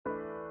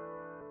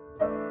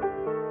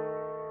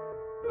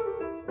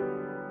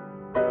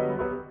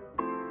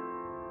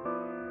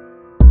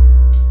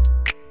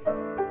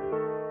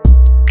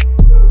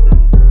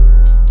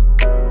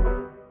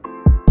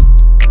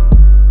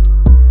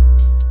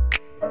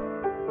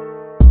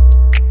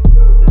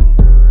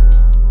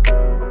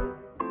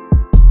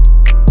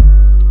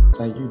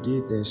like you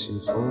did that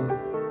shit, fool.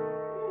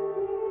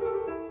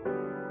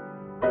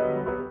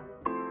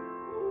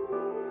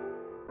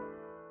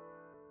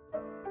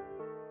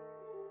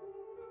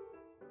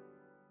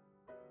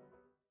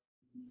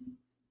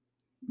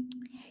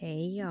 Hey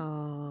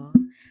y'all.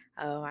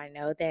 I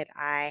know that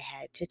I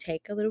had to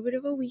take a little bit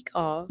of a week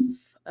off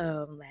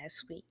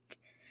last week.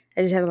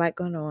 I just had a lot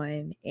going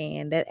on,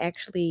 and that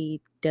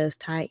actually does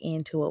tie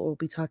into what we'll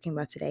be talking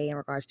about today in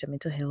regards to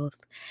mental health.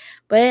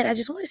 But I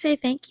just want to say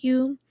thank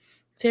you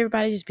to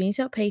everybody just being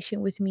so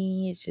patient with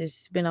me. It's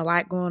just been a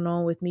lot going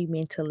on with me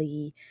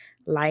mentally.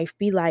 Life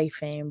be life,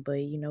 and but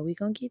we're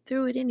gonna get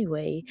through it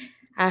anyway.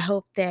 I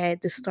hope that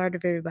the start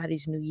of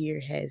everybody's new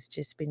year has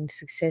just been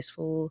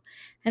successful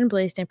and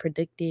blessed and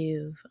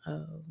productive.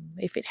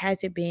 If it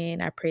hasn't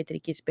been, I pray that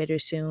it gets better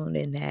soon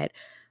and that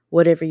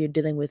whatever you're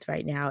dealing with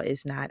right now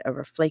is not a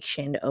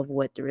reflection of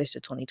what the rest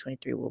of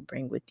 2023 will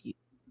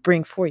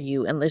bring for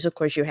you, unless of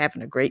course you're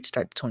having a great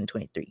start to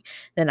 2023.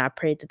 Then I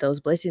pray that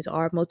those blessings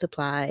are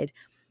multiplied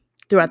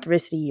throughout the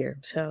rest of the year.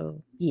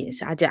 So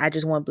yes, I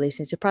just want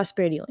blessings and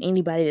prosperity on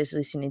anybody that's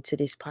listening to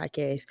this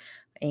podcast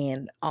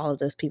and all of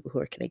those people who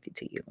are connected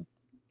to you.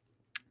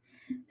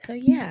 So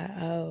yeah,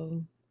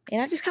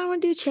 and I just kind of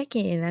want to do a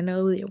check-in. I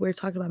know that we're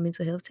talking about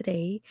mental health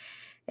today,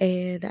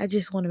 and I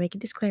just want to make a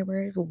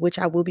disclaimer, which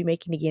I will be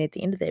making again at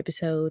the end of the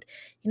episode.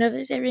 If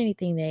there's ever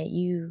anything that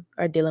you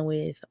are dealing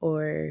with,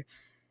 or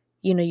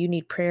you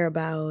need prayer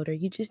about, or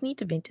you just need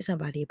to vent to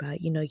somebody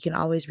about, you can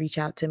always reach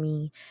out to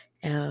me.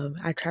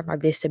 I try my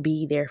best to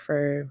be there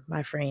for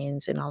my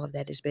friends and all of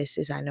that as best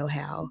as I know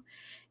how.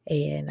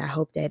 And I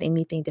hope that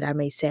anything that I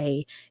may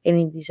say,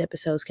 any of these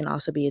episodes can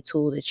also be a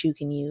tool that you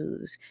can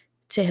use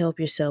to help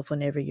yourself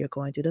whenever you're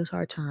going through those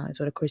hard times.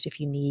 But of course, if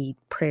you need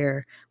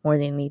prayer more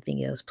than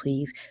anything else,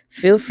 please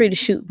feel free to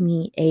shoot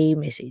me a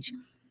message.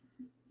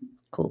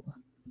 Cool.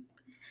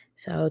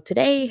 So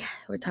today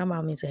we're talking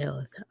about mental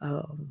health.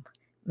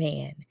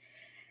 Man,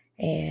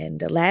 and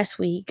last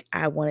week,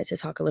 I wanted to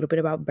talk a little bit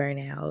about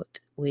burnout,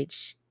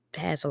 which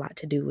has a lot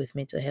to do with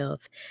mental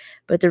health.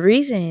 But the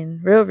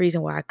real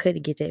reason why I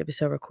couldn't get the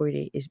episode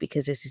recorded is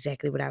because it's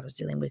exactly what I was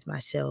dealing with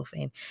myself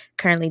and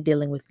currently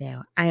dealing with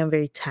now. I am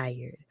very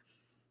tired.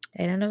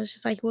 And I know it's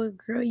just like, well,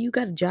 girl, you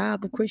got a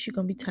job. Of course, you're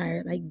going to be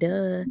tired. Like,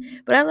 duh.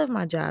 But I love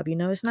my job.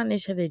 It's not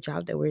necessarily a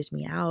job that wears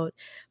me out.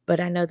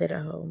 But I know that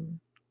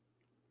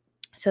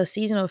so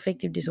seasonal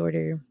affective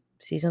disorder,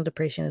 seasonal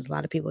depression, as a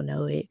lot of people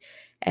know it,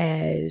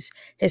 as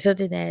is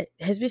something that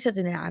has been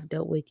something that I've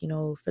dealt with,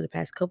 for the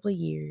past couple of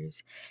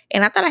years.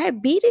 And I thought I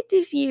had beat it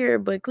this year,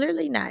 but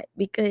clearly not,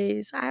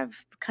 because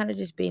I've kind of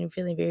just been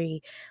feeling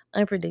very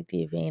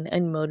unproductive and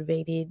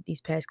unmotivated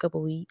these past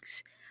couple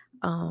weeks.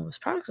 It's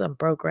probably because I'm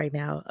broke right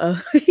now.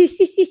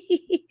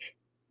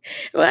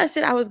 Well, I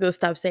said I was gonna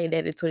stop saying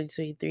that in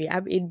 2023.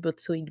 I'm in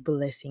between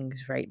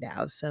blessings right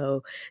now.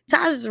 So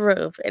times is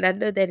rough. And I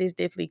know that is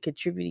definitely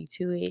contributing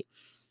to it.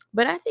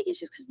 But I think it's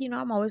just because,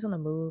 I'm always on the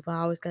move. I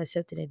always got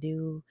something to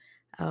do.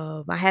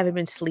 I haven't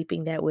been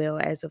sleeping that well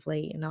as of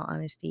late. In all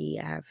honesty,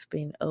 I've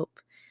been up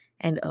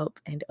and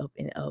up and up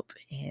and up.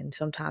 And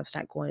sometimes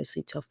not going to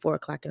sleep till 4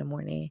 o'clock in the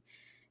morning,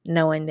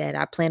 knowing that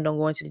I planned on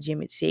going to the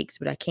gym at 6,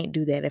 but I can't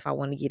do that if I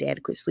want to get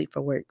adequate sleep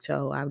for work.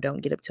 So I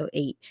don't get up till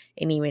 8.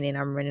 And even then,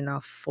 I'm running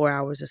off 4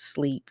 hours of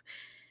sleep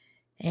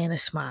and a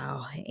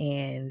smile.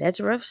 And that's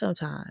rough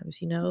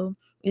sometimes.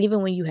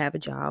 Even when you have a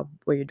job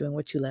where you're doing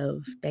what you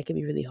love, that can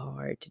be really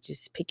hard to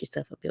just pick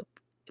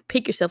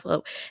yourself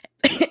up,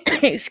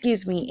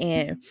 excuse me,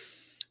 and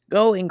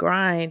go and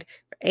grind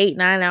for 8,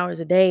 9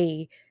 hours a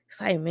day. It's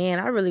like, man,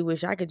 I really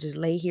wish I could just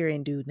lay here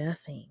and do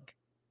nothing.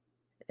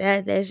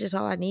 That's just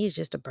all I need is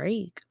just a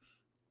break.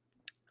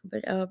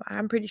 But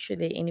I'm pretty sure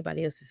that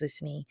anybody else is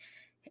listening,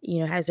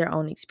 has their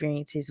own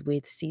experiences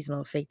with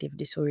seasonal affective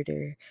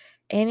disorder.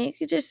 And it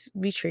could just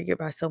be triggered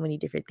by so many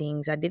different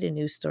things. I did a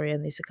news story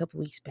on this a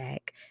couple weeks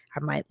back. I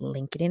might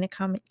link it in the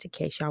comments in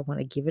case y'all want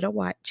to give it a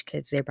watch,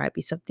 because there might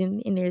be something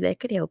in there that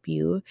could help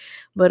you.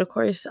 But of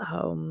course,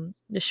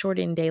 the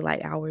shortened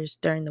daylight hours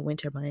during the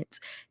winter months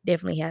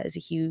definitely has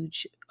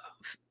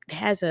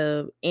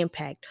a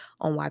impact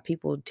on why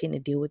people tend to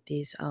deal with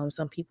this.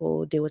 Some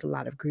people deal with a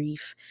lot of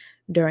grief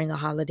during the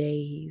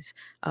holidays.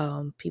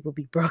 People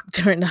be broke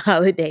during the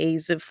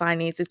holidays and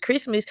finances.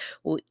 Christmas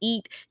will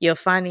eat your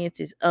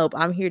finances up.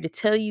 I'm here to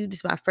tell you, this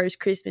is my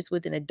first Christmas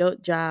with an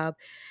adult job,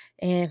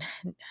 and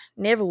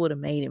never would have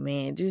made it,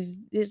 man.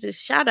 Just a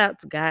shout out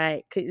to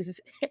God,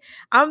 because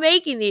I'm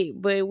making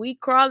it, but we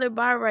crawling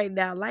by right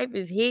now. Life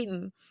is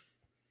hitting.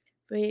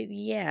 But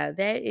yeah,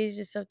 that is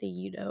just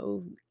something,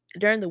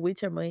 during the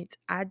winter months,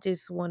 I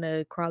just want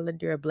to crawl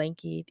under a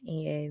blanket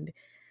and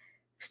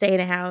stay in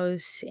the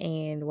house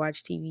and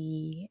watch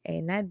TV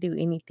and not do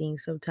anything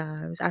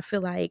sometimes. I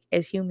feel like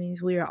as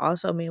humans, we are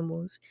also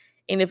mammals.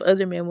 And if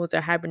other mammals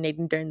are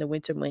hibernating during the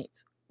winter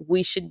months,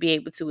 we should be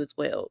able to as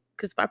well.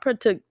 Because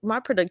my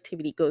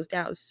productivity goes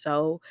down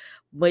so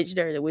much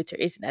during the winter.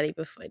 It's not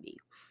even funny.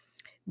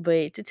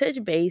 But to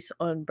touch base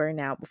on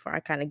burnout before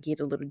I kind of get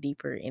a little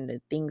deeper into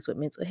things with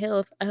mental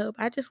health,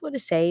 I just want to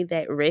say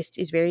that rest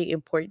is very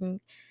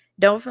important.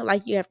 Don't feel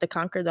like you have to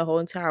conquer the whole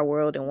entire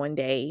world in one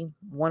day,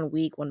 1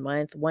 week, 1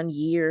 month, 1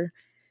 year,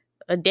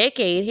 a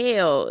decade.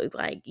 Hell,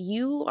 like,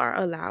 you are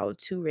allowed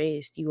to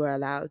rest. You are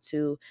allowed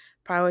to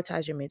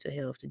prioritize your mental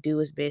health, to do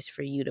what's best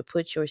for you, to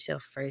put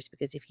yourself first.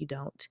 Because if you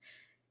don't,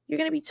 you're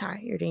going to be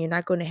tired and you're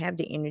not going to have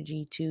the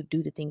energy to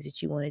do the things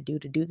that you want to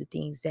do the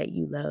things that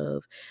you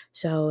love.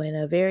 So, in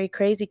a very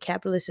crazy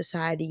capitalist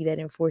society that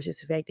enforces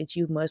the fact that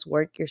you must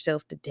work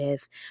yourself to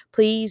death,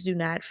 please do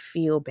not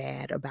feel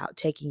bad about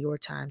taking your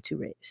time to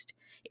rest.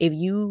 If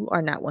you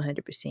are not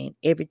 100%,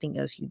 everything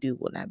else you do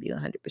will not be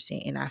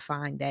 100%. And I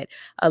find that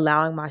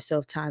allowing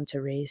myself time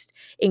to rest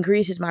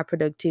increases my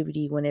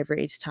productivity whenever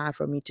it's time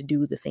for me to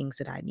do the things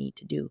that I need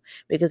to do,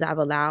 because I've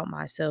allowed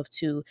myself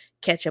to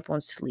catch up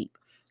on sleep,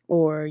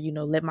 or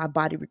let my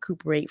body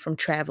recuperate from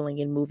traveling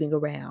and moving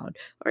around,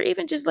 or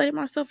even just letting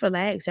myself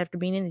relax after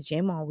being in the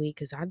gym all week,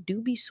 because I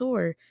do be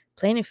sore.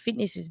 Planet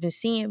Fitness has been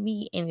seeing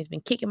me and it's been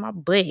kicking my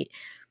butt.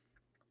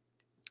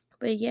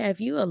 But yeah,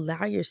 if you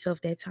allow yourself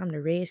that time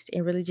to rest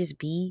and really just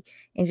be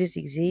and just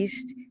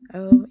exist,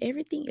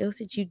 everything else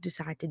that you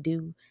decide to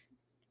do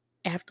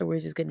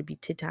afterwards is going to be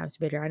 10 times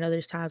better. I know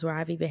there's times where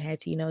I've even had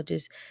to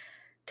just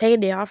take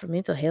a day off for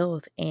mental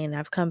health, and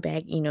I've come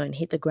back, and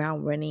hit the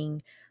ground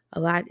running a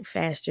lot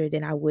faster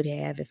than I would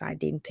have if I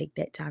didn't take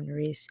that time to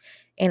rest.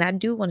 And I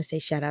do want to say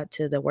shout out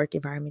to the work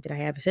environment that I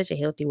have. It's such a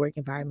healthy work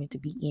environment to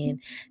be in,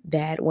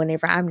 that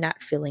whenever I'm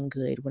not feeling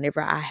good,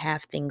 whenever I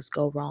have things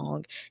go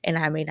wrong and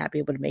I may not be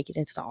able to make it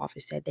into the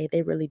office that day,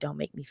 they really don't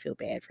make me feel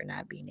bad for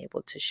not being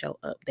able to show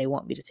up. They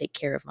want me to take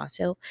care of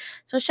myself.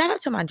 So shout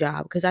out to my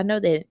job, because I know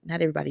that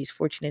not everybody's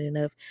fortunate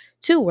enough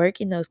to work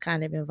in those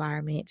kind of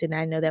environments. And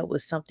I know that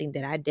was something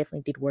that I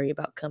definitely did worry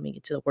about coming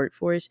into the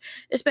workforce,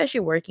 especially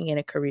working in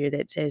a career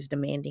that's as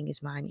demanding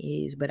as mine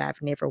is. But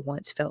I've never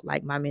once felt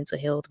like my mental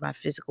health, my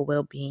physical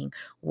well being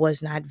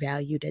was not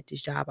valued at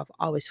this job. I've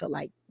always felt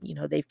like,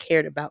 they've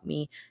cared about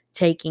me,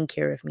 taking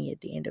care of me at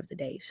the end of the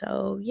day.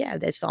 So yeah,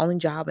 that's the only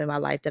job in my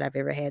life that I've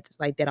ever had that's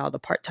like that. All the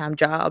part-time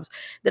jobs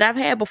that I've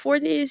had before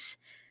this,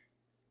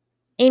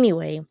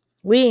 anyway,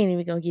 we ain't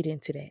even gonna get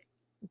into that.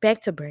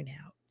 Back to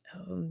burnout.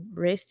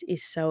 Rest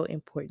is so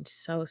important,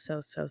 so so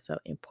so so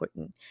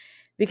important,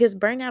 because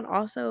burnout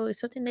also is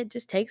something that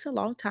just takes a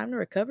long time to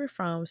recover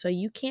from. So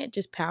you can't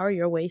just power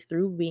your way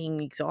through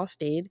being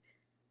exhausted.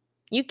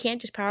 You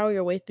can't just power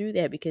your way through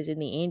that, because in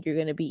the end you're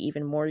going to be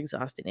even more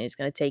exhausted, and it's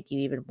going to take you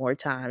even more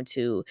time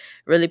to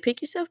really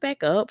pick yourself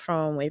back up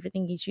from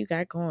everything that you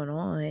got going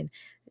on.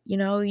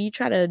 You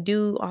try to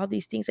do all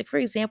these things. Like, for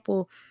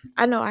example,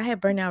 I know I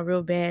had burnout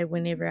real bad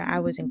whenever I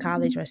was in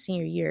college my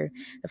senior year.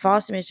 The fall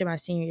semester of my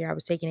senior year, I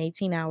was taking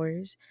 18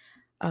 hours.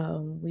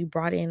 We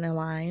brought in a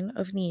line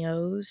of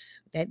neos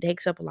that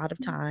takes up a lot of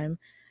time.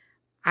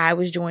 I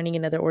was joining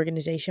another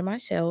organization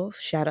myself.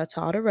 Shout out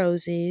to all the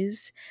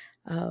roses.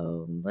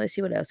 Let's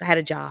see what else. I had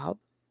a job.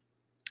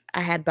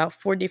 I had about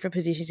 4 different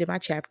positions in my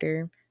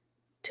chapter,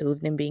 2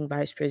 of them being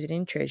vice president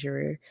and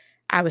treasurer.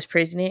 I was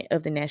president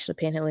of the National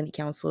Panhellenic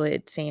Council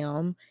at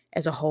SAM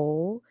as a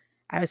whole.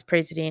 I was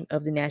president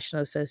of the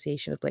National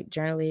Association of Black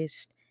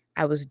Journalists.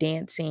 I was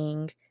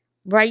dancing.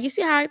 Right, you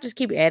see how I just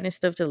keep adding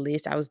stuff to the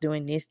list? I was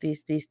doing this,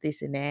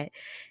 and that,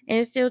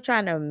 and still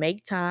trying to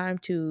make time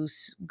to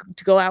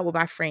go out with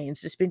my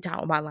friends, to spend time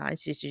with my line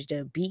sisters,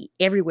 to be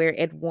everywhere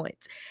at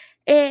once.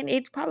 And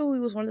it probably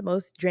was one of the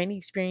most draining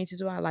experiences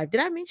of my life.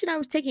 Did I mention I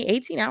was taking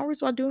 18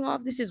 hours while doing all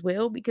of this as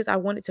well, because I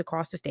wanted to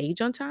cross the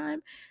stage on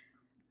time?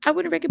 I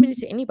wouldn't recommend it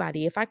to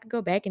anybody. If I could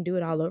go back and do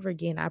it all over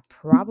again, I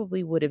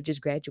probably would have just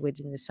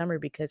graduated in the summer,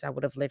 because I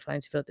would have left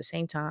Huntsville at the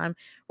same time,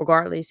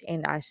 regardless,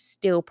 and I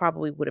still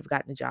probably would have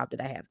gotten the job that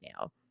I have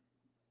now.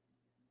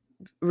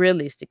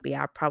 Realistically,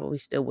 I probably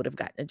still would have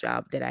gotten the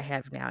job that I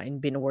have now and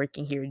been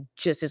working here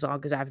just as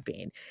long as I've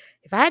been.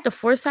 If I had the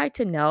foresight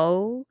to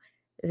know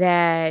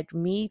that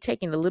me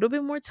taking a little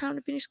bit more time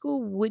to finish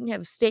school wouldn't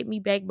have set me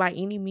back by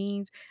any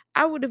means,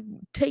 I would have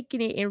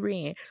taken it and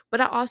ran. But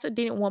I also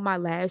didn't want my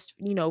last,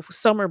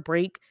 summer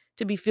break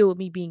to be filled with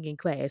me being in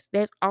class.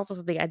 That's also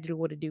something I didn't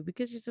want to do,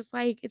 because it's just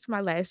like, it's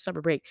my last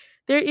summer break.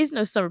 There is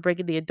no summer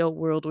break in the adult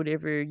world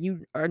whenever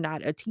you are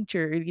not a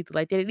teacher or anything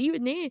like that. And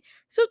even then,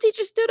 some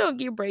teachers still don't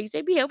get breaks.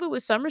 They be helping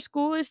with summer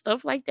school and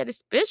stuff like that,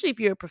 especially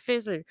if you're a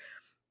professor.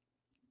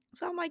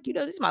 So I'm like,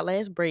 this is my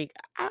last break.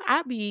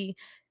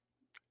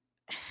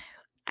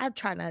 I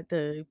try not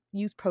to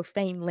use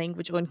profane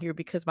language on here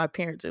because my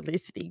parents are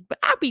listening, but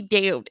I'd be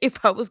damned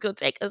if I was going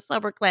to take a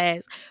summer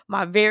class,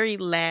 my very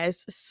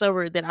last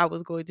summer that I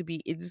was going to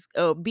be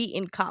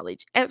in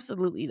college.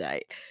 Absolutely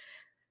not.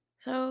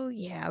 So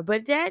yeah,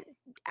 but that,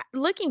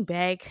 looking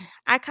back,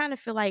 I kind of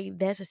feel like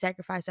that's a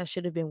sacrifice I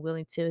should have been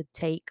willing to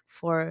take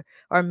for,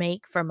 or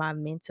make for, my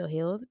mental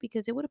health,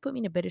 because it would have put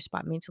me in a better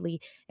spot mentally,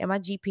 and my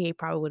GPA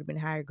probably would have been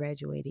higher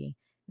graduating.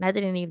 Not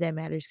that any of that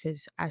matters,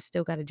 because I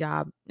still got a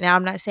job. Now,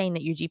 I'm not saying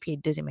that your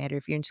GPA doesn't matter.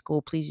 If you're in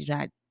school, please do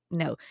not.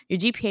 No, your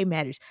GPA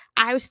matters.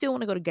 I still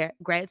want to go to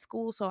grad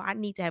school, so I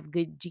need to have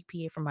good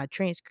GPA for my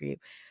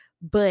transcript.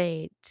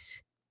 But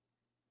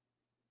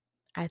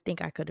I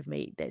think I could have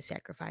made that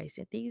sacrifice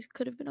and things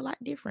could have been a lot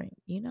different,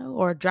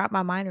 or dropped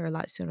my minor a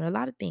lot sooner, a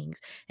lot of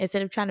things.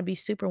 Instead of trying to be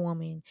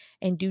superwoman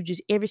and do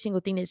just every single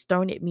thing that's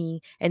thrown at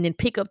me and then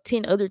pick up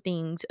 10 other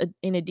things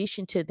in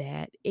addition to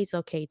that, it's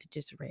okay to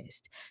just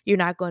rest. You're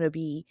not going to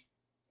be,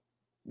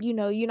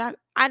 you're not,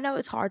 I know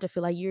it's hard to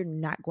feel like you're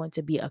not going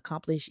to be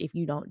accomplished if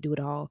you don't do it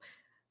all.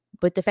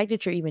 But the fact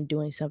that you're even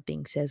doing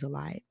something says a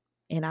lot.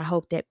 And I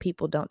hope that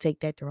people don't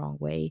take that the wrong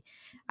way.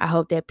 I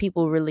hope that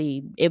people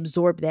really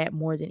absorb that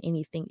more than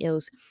anything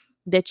else.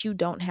 That you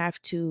don't have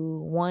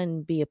to,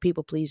 one, be a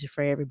people pleaser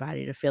for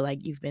everybody to feel like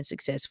you've been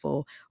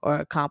successful or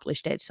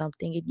accomplished at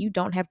something. And you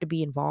don't have to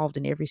be involved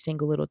in every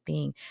single little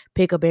thing,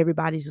 pick up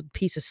everybody's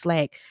piece of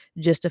slack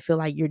just to feel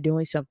like you're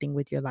doing something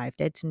with your life.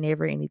 That's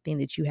never anything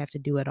that you have to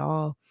do at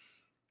all.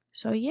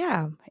 So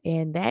yeah,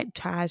 and that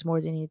ties more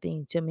than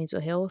anything to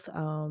mental health.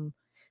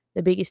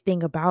 The biggest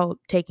thing about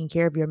taking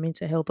care of your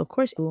mental health, of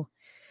course, to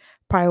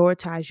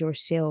prioritize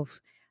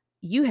yourself.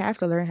 You have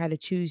to learn how to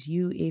choose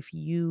you if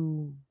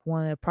you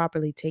want to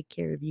properly take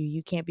care of you.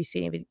 You can't be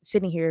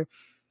sitting here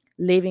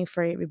living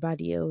for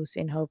everybody else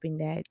and hoping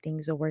that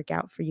things will work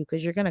out for you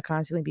because you're going to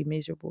constantly be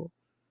miserable.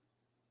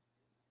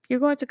 You're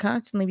going to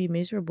constantly be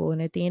miserable.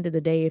 And at the end of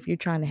the day, if you're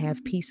trying to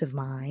have peace of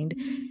mind,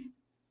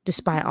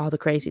 despite all the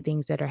crazy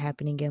things that are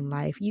happening in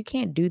life, you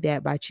can't do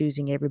that by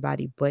choosing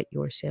everybody but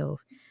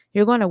yourself.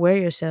 You're going to wear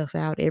yourself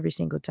out every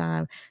single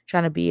time,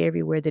 trying to be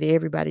everywhere that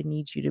everybody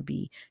needs you to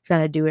be,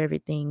 trying to do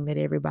everything that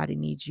everybody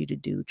needs you to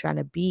do, trying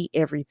to be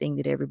everything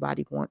that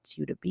everybody wants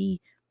you to be.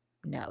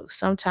 No,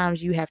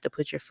 sometimes you have to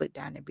put your foot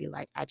down and be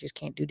like, I just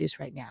can't do this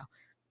right now.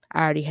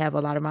 I already have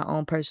a lot of my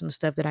own personal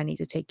stuff that I need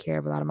to take care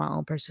of, a lot of my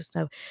own personal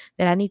stuff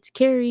that I need to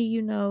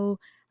carry.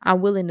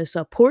 I'm willing to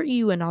support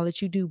you and all that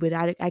you do, but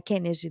I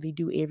can't necessarily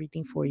do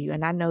everything for you.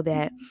 And I know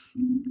that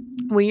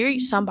when you're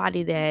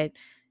somebody that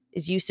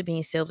is used to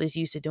being selfless,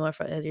 used to doing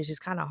for others, it's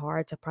kind of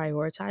hard to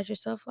prioritize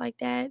yourself like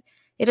that.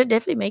 It'll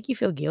definitely make you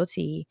feel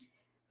guilty.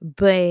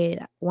 But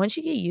once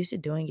you get used to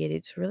doing it,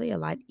 it's really a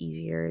lot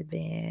easier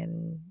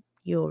than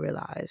you'll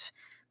realize.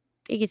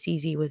 It gets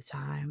easy with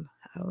time.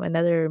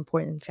 Another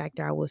important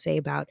factor I will say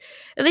about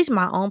at least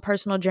my own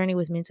personal journey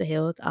with mental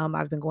health,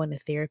 I've been going to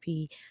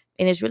therapy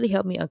and it's really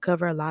helped me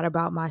uncover a lot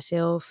about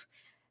myself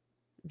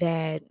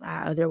that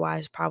I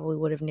otherwise probably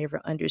would have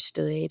never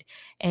understood.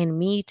 And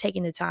me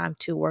taking the time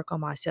to work on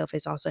myself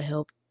has also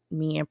helped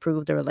me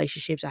improve the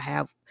relationships I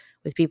have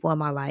with people in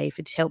my life.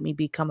 It's helped me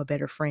become a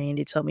better friend.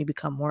 It's helped me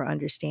become more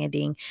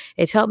understanding.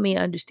 It's helped me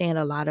understand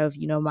a lot of,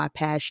 my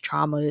past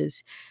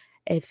traumas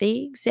and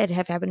things that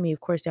have happened to me,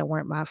 of course, that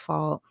weren't my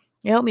fault.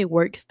 It helped me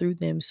work through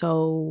them.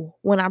 So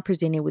when I'm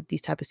presented with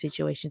these type of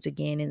situations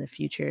again in the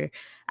future,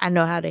 I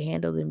know how to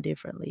handle them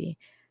differently.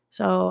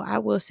 So I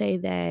will say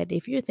that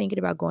if you're thinking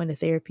about going to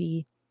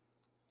therapy,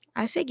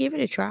 I say give it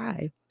a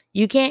try.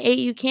 You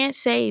can't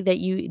say that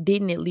you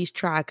didn't at least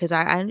try because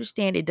I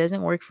understand it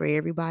doesn't work for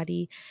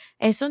everybody.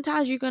 And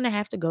sometimes you're gonna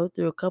have to go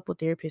through a couple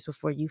therapists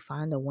before you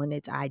find the one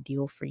that's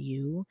ideal for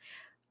you.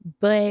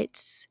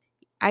 But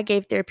I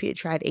gave therapy a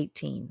try at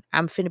 18.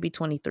 I'm finna be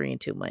 23 in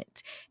 2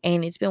 months.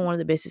 And it's been one of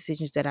the best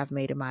decisions that I've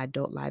made in my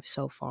adult life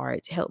so far.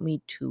 It's helped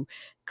me to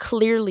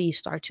clearly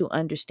start to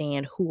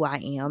understand who I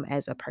am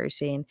as a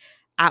person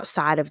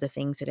outside of the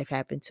things that have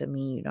happened to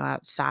me,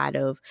 outside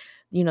of,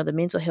 the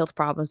mental health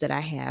problems that I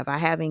have. I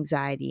have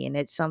anxiety, and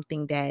it's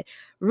something that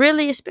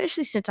really,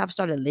 especially since I've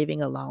started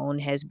living alone,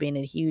 has been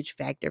a huge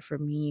factor for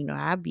me.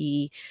 I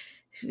be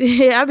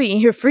in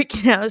here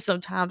freaking out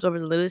sometimes over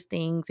the littlest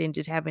things and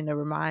just having to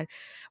remind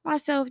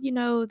myself,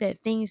 that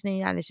things may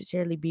not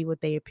necessarily be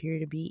what they appear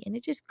to be, and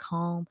it just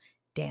calm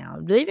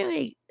down.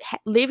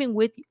 Living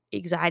with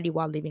anxiety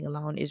while living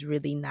alone is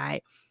really not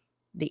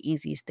the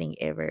easiest thing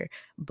ever.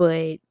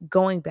 But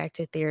going back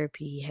to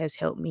therapy has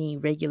helped me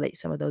regulate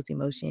some of those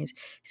emotions.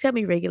 It's helped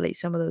me regulate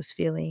some of those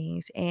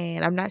feelings.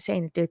 And I'm not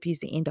saying that therapy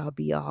is the end all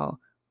be all.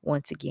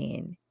 Once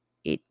again,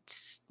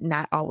 it's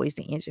not always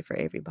the answer for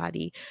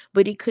everybody,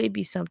 but it could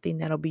be something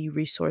that'll be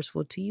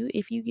resourceful to you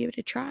if you give it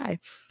a try.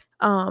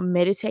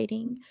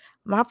 Meditating.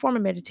 My form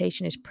of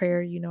meditation is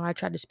prayer. I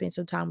try to spend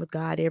some time with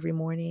God every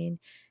morning,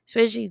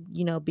 especially,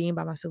 being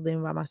by myself,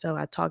 living by myself.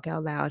 I talk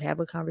out loud, have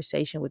a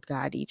conversation with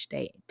God each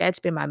day. That's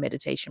been my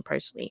meditation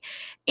personally.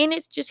 And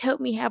it's just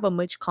helped me have a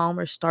much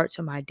calmer start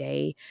to my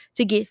day,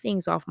 to get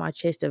things off my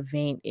chest, to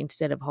vent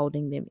instead of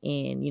holding them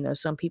in.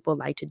 Some people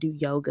like to do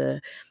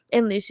yoga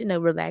and listen to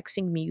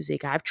relaxing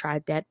music. I've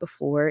tried that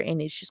before,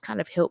 and it's just kind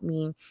of helped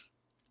me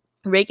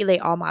regulate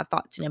all my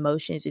thoughts and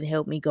emotions and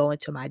help me go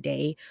into my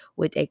day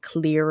with a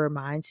clearer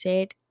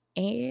mindset.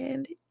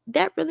 And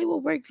that really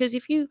will work because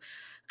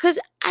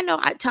I know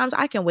at times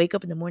I can wake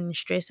up in the morning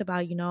stressed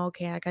about,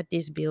 okay, I got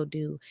this bill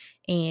due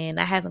and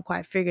I haven't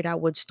quite figured out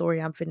what story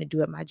I'm finna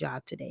do at my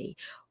job today.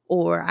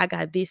 Or I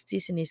got this,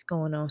 and this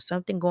going on,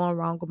 something going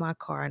wrong with my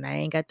car, and I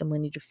ain't got the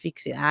money to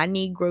fix it. I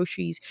need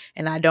groceries,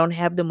 and I don't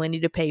have the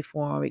money to pay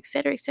for them, et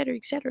cetera, et cetera,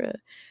 et cetera.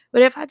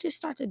 But if I just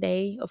start the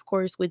day, of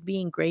course, with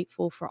being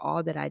grateful for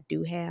all that I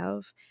do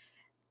have,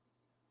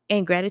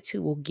 and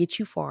gratitude will get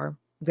you far.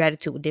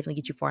 gratitude will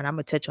definitely get you far. And I'm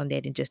going to touch on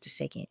that in just a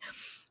second.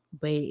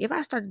 But if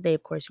I start the day,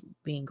 of course,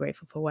 being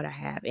grateful for what I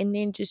have, and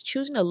then just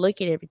choosing to look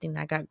at everything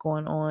that I got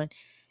going on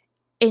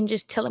and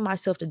just telling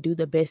myself to do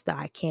the best that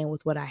I can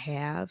with what I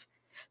have,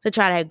 to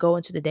try to go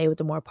into the day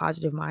with a more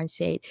positive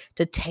mindset,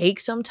 to take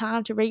some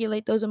time to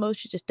regulate those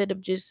emotions instead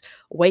of just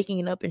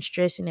waking up and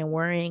stressing and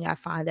worrying. I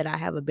find that I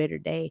have a better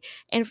day.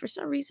 And for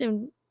some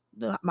reason,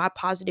 my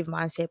positive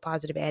mindset,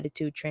 positive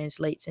attitude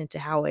translates into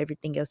how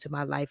everything else in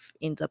my life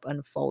ends up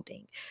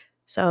unfolding.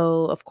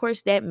 So, of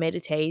course, that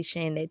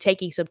meditation, that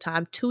taking some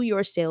time to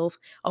yourself,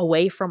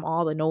 away from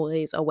all the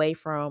noise, away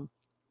from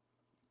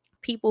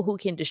people who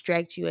can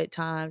distract you at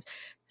times,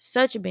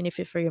 such a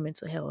benefit for your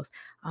mental health.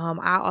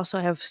 I also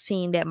have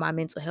seen that my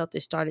mental health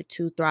has started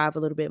to thrive a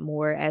little bit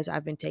more as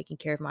I've been taking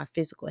care of my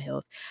physical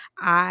health.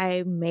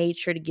 I made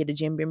sure to get a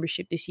gym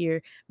membership this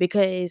year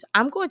because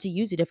I'm going to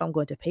use it if I'm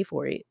going to pay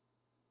for it.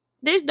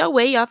 There's no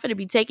way y'all finna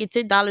be taking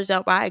 $10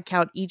 out my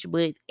account each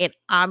month and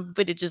I'm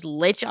finna just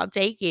let y'all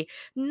take it.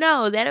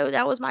 No,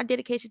 that was my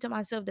dedication to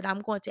myself that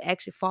I'm going to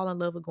actually fall in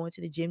love with going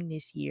to the gym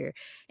this year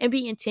and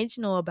be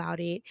intentional about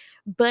it.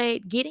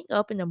 But getting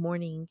up in the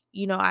morning,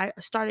 I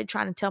started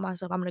trying to tell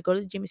myself I'm gonna go to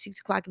the gym at 6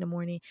 o'clock in the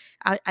morning.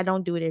 I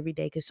don't do it every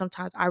day because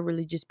sometimes I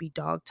really just be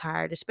dog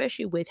tired,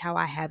 especially with how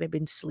I haven't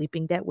been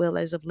sleeping that well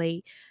as of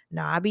late.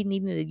 No, I be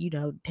needing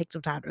to, take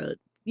some time to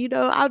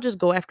I'll just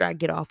go after I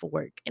get off of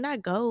work and I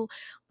go,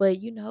 but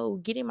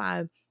getting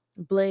my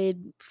blood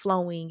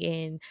flowing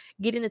and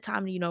getting the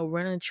time to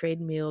run on a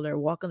treadmill or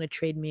walk on a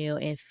treadmill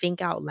and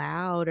think out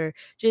loud or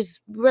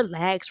just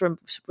relax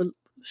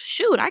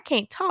shoot, I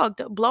can't talk,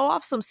 to blow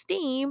off some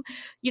steam,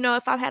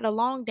 if I've had a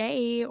long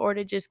day, or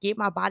to just get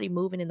my body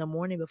moving in the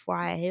morning before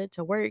I head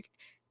to work,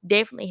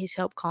 definitely has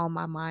helped calm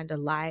my mind a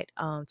lot.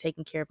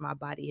 Taking care of my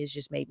body has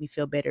just made me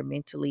feel better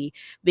mentally,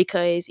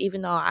 because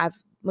even though I've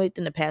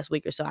within the past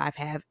week or so I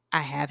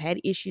have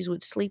had issues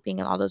with sleeping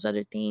and all those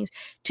other things.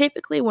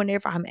 Typically,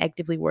 whenever I'm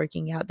actively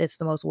working out, that's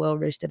the most well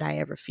rested I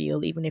ever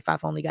feel, even if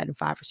I've only gotten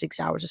 5 or 6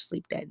 hours of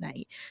sleep that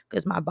night,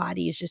 because my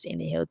body is just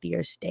in a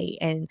healthier state.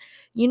 And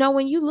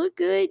when you look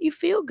good, you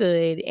feel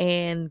good.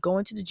 And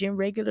going to the gym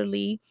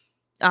regularly,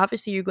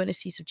 obviously you're going to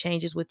see some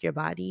changes with your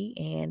body.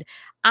 And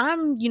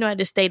I'm at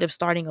the state of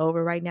starting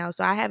over right now,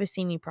 so I haven't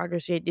seen any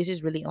progress yet. This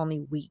is really only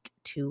week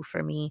 2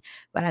 for me,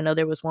 but I know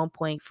there was one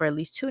point for at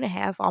least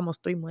 2.5,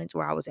 almost 3 months,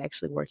 where I was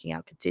actually working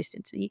out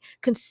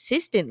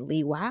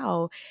consistently.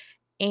 Wow.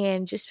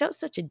 And just felt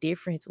such a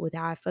difference with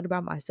how I felt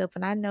about myself.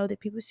 And I know that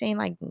people saying,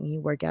 like, when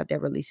you work out,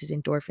 that releases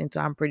endorphins.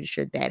 So I'm pretty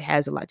sure that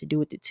has a lot to do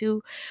with it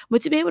too.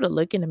 But to be able to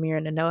look in the mirror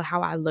and to know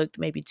how I looked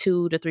maybe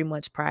 2 to 3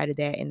 months prior to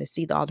that, and to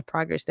see all the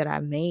progress that I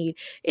made,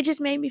 it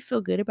just made me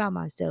feel good about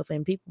myself.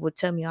 And people would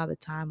tell me all the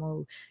time,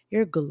 "Oh,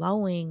 you're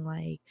glowing,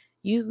 like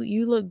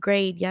you look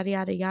great, yada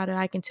yada yada.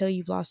 I can tell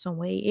you've lost some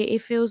weight."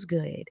 It feels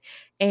good.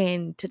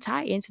 And to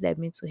tie into that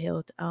mental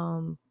health,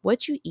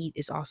 what you eat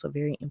is also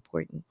very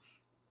important.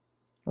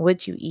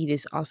 What you eat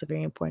is also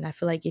very important. I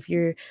feel like if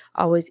you're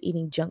always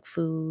eating junk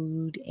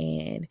food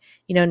and,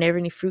 never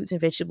any fruits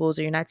and vegetables,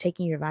 or you're not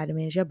taking your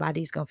vitamins, your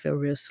body's going to feel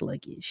real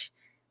sluggish.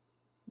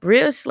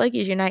 Real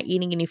sluggish. You're not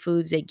eating any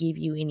foods that give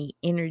you any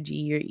energy.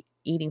 You're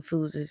eating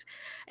foods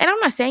and I'm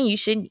not saying you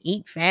shouldn't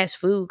eat fast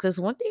food, because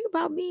one thing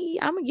about me,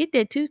 I'm gonna get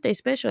that Tuesday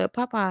special at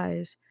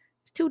Popeyes.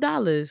 It's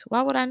 $2.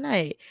 Why would I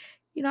not?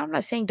 I'm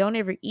not saying don't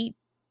ever eat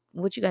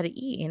what you got to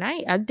eat, and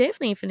I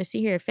definitely ain't finna sit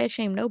here and fat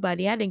shame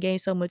nobody. I didn't gain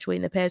so much weight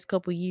in the past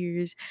couple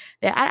years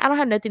that I don't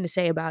have nothing to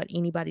say about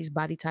anybody's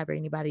body type or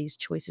anybody's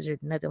choices or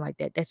nothing like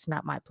that. That's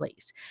not my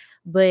place.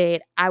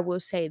 But I will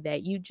say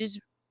that you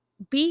just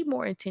be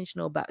more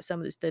intentional about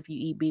some of the stuff you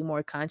eat, be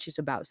more conscious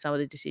about some of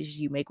the decisions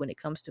you make when it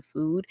comes to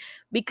food,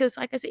 because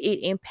like I said,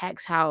 it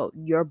impacts how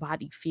your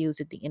body feels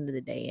at the end of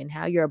the day, and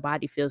how your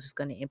body feels is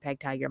going to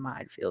impact how your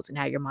mind feels, and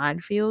how your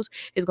mind feels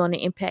is going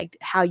to impact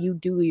how you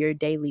do your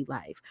daily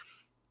life.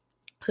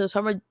 So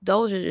some of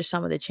those are just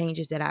some of the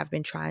changes that I've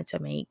been trying to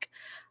make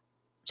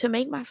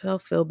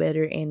myself feel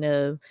better,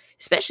 and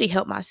especially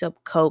help myself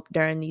cope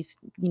during these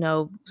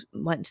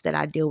months that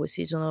I deal with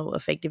seasonal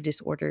affective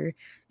disorder.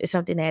 Is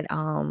something that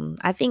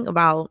I think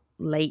about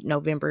late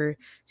November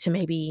to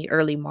maybe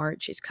early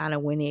March is kind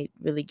of when it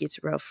really gets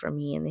rough for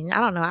me. And then I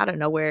don't know, out of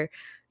nowhere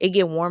it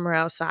get warmer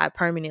outside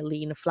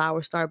permanently and the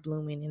flowers start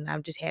blooming and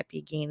I'm just happy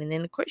again. And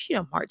then of course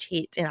March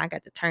hits and I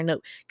got to turn up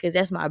because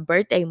that's my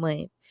birthday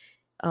month.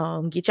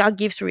 Get y'all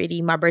gifts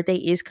ready, my birthday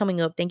is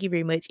coming up, thank you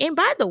very much. And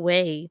by the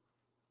way,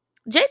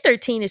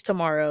 J13 is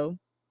tomorrow.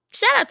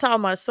 Shout out to all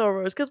my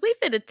sorors, because we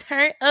finna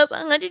turn up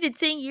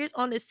 110 years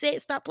on the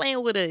set. Stop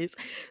playing with us.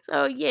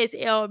 So yes,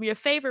 your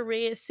favorite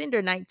red, Cinder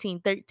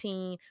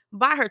 1913.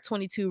 Buy her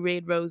 22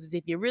 red roses.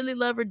 If you really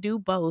love her, do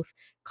both.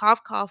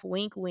 Cough, cough,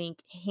 wink, wink,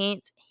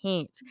 hint,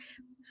 hint.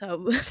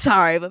 So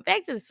sorry, but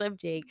back to the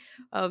subject.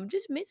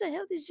 Just mental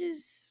health is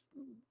just,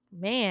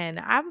 man,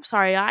 I'm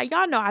sorry.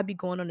 Y'all know I be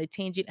going on a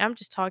tangent. I'm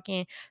just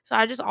talking. So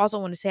I just also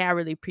want to say I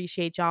really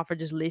appreciate y'all for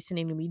just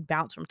listening to me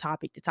bounce from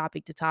topic to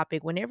topic to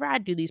topic. Whenever I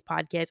do these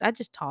podcasts, I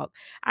just talk.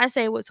 I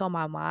say what's on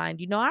my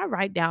mind. I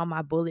write down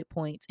my bullet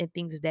points and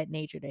things of that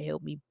nature to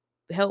help me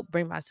help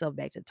bring myself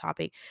back to the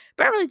topic,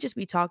 but I really just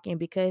be talking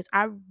because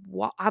I've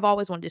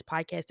always wanted this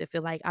podcast to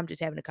feel like I'm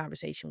just having a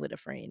conversation with a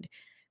friend,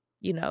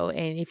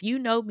 and if you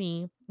know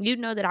me, you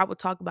know that I would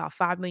talk about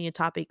 5 million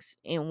topics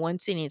in one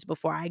sentence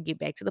before I get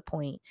back to the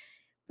point.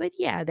 But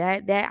yeah,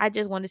 that I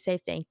just want to say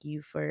thank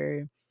you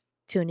for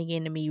tuning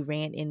in to me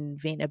rant and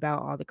vent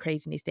about all the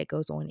craziness that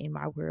goes on in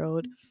my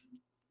world.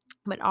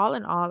 But all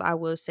in all, I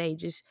will say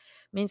just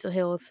mental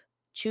health,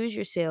 choose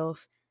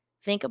yourself,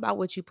 think about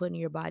what you put in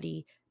your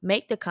body,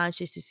 make the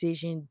conscious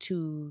decision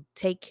to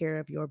take care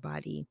of your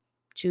body.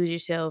 Choose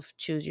yourself,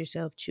 choose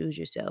yourself, choose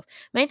yourself.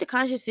 Make the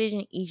conscious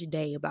decision each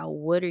day about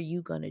what are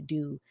you going to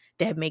do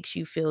that makes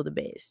you feel the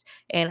best.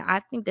 And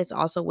I think that's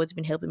also what's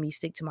been helping me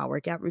stick to my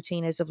workout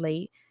routine as of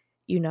late.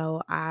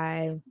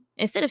 I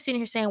instead of sitting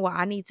here saying, well,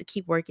 I need to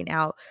keep working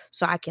out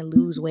so I can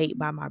lose weight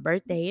by my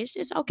birthday. It's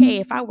just okay.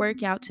 If I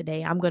work out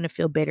today, I'm gonna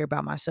feel better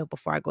about myself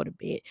before I go to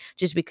bed,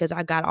 just because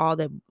I got all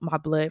the my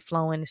blood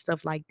flowing and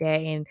stuff like that,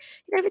 and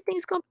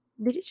everything's going.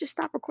 Did you just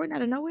stop recording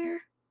out of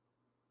nowhere?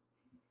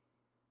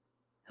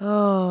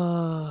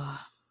 Oh,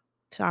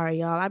 sorry,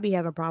 y'all. I be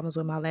having problems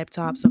with my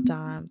laptop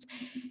sometimes,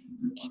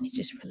 and it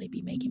just really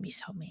be making me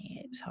so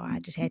mad. So I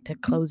just had to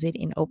close it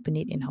and open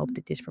it and hope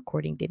that this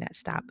recording did not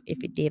stop.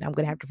 If it did, I'm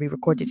gonna have to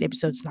re-record this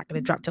episode. It's not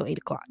gonna drop till 8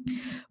 o'clock,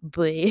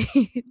 but.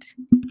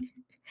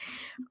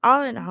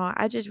 All in all,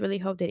 I just really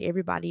hope that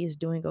everybody is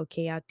doing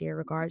okay out there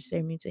regards to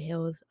their mental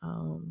health.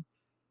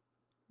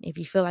 If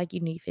you feel like you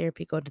need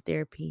therapy, go to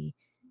therapy.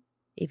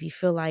 If you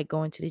feel like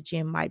going to the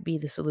gym might be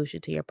the solution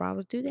to your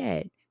problems, do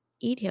that.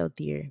 Eat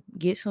healthier,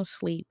 get some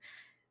sleep,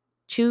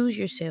 choose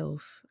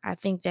yourself. I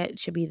think that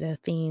should be the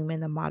theme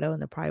and the motto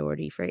and the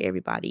priority for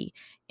everybody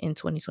in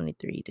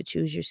 2023, to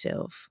choose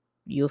yourself.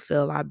 You'll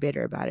feel a lot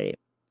better about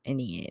it in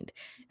the end.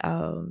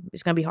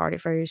 It's going to be hard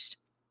at first.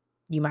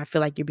 You might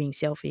feel like you're being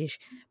selfish,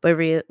 but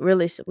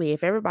realistically,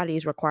 if everybody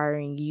is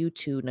requiring you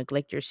to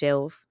neglect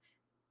yourself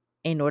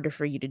in order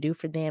for you to do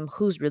for them,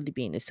 who's really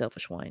being the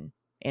selfish one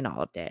in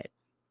all of that?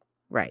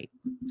 Right.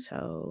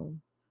 So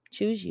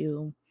choose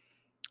you.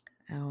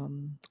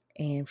 Um,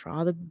 and for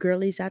all the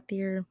girlies out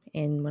there,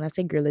 and when I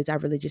say girlies, I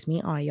really just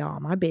mean all y'all,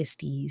 my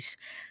besties.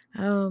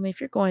 If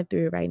you're going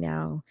through it right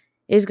now,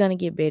 it's gonna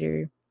get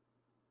better.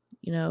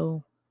 You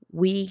know,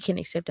 we can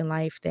accept in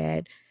life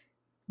that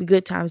the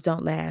good times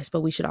don't last, but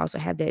we should also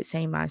have that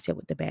same mindset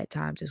with the bad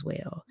times as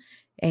well.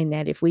 And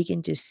that if we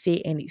can just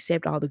sit and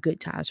accept all the good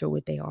times for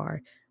what they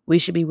are, we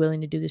should be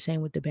willing to do the same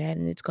with the bad.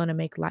 And it's going to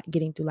make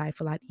getting through life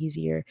a lot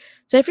easier.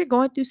 So if you're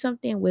going through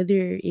something,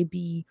 whether it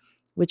be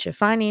with your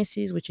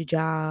finances, with your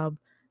job,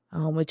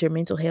 with your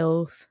mental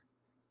health,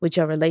 with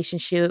your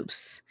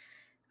relationships,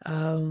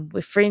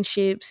 with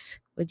friendships,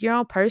 with your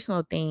own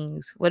personal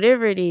things,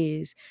 whatever it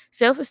is,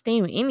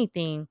 self-esteem,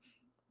 anything,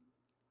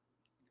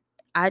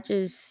 I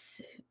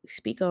just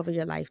speak over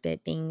your life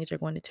that things are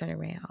going to turn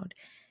around,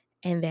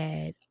 and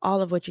that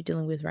all of what you're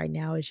dealing with right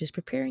now is just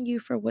preparing you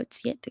for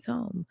what's yet to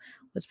come,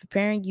 what's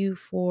preparing you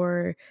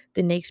for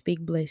the next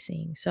big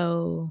blessing.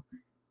 So,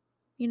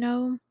 you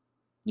know,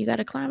 you got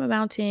to climb a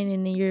mountain,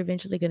 and then you're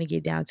eventually going to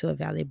get down to a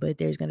valley, but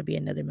there's going to be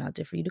another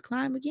mountain for you to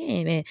climb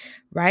again. And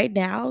right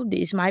now,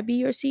 this might be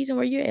your season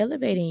where you're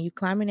elevating, you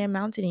climbing that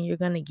mountain, and you're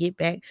going to get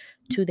back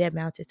to that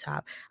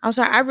mountaintop. I'm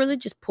sorry, I really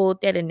just pulled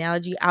that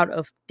analogy out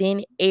of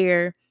thin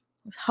air,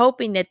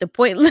 hoping that the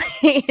point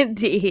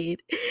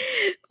landed.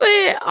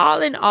 But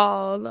all in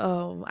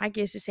all, I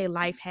guess to say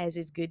life has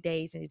its good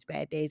days and its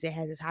bad days. It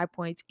has its high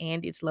points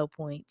and its low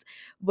points,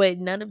 but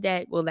none of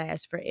that will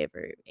last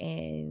forever.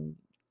 And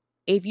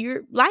if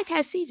your life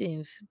has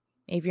seasons,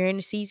 if you're in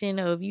a season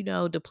of,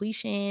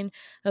 depletion,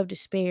 of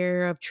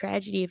despair, of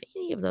tragedy, of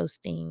any of those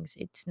things,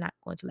 it's not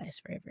going to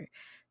last forever.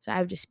 So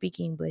I'm just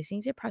speaking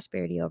blessings and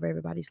prosperity over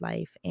everybody's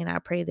life. And I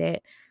pray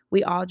that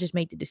we all just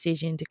make the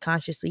decision to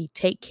consciously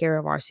take care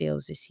of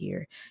ourselves this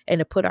year and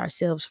to put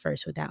ourselves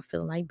first without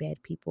feeling like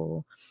bad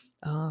people.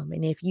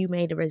 And if you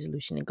made a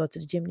resolution to go to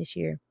the gym this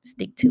year,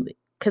 stick to it.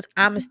 Because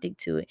I'm going to stick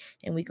to it.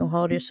 And we can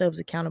hold ourselves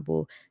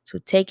accountable to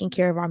taking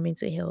care of our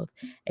mental health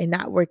and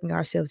not working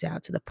ourselves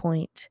out to the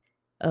point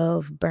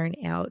of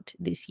burnout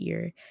this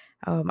year.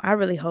 I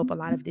really hope a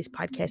lot of this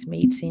podcast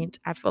made sense.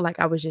 I feel like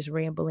I was just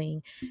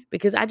rambling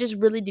because I just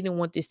really didn't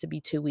want this to be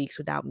 2 weeks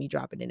without me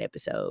dropping an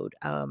episode.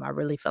 I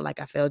really felt like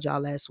I failed y'all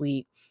last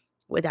week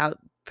without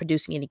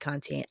producing any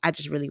content. I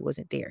just really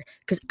wasn't there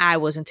because I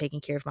wasn't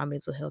taking care of my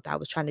mental health. I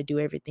was trying to do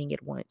everything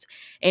at once.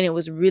 And it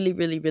was really,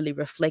 really, really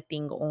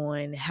reflecting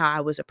on how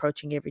I was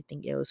approaching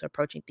everything else,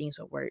 approaching things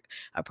with work,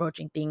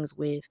 approaching things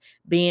with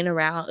being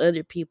around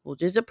other people,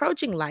 just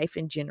approaching life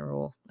in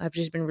general. I've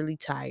just been really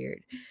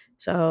tired.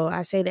 So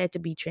I say that to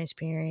be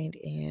transparent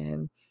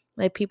and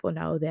let people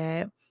know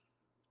that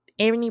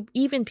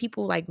even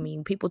people like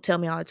me, people tell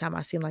me all the time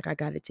I seem like I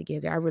got it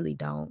together. I really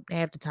don't.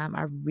 Half the time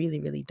I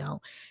really, really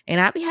don't. And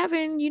I be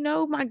having,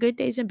 my good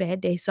days and bad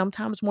days.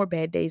 Sometimes more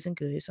bad days than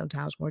good,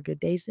 sometimes more good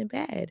days than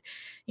bad.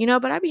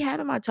 But I be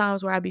having my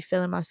times where I be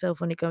feeling myself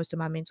when it comes to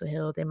my mental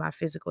health and my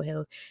physical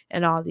health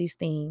and all these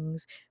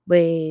things.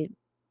 But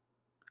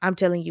I'm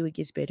telling you, it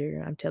gets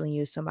better. I'm telling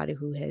you, as somebody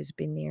who has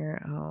been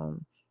there,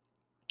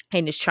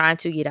 and is trying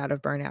to get out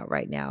of burnout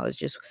right now, is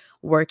just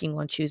working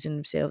on choosing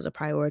themselves and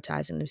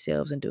prioritizing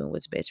themselves and doing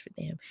what's best for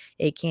them.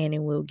 It can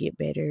and will get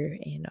better.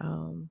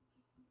 And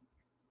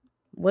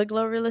what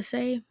Glorilla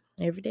say?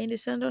 Every day the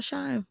sun don't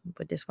shine,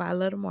 but that's why I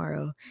love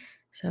tomorrow.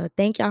 So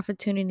thank y'all for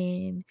tuning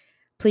in.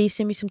 Please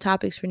send me some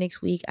topics for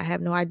next week. I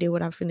have no idea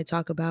what I'm finna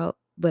talk about,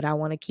 but I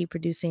want to keep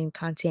producing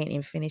content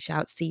and finish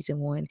out season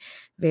 1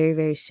 very,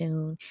 very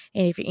soon.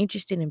 And if you're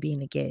interested in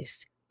being a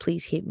guest,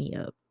 please hit me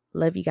up.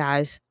 Love you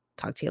guys.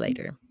 Talk to you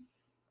later.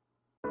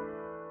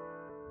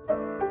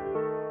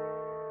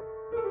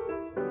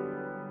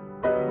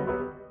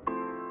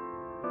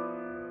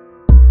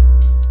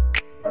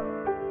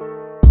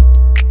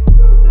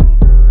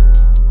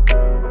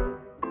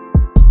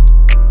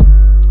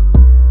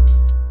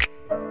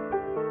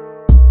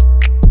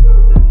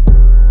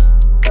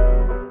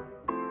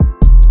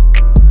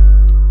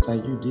 It's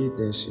like you did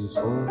that shit,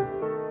 fool.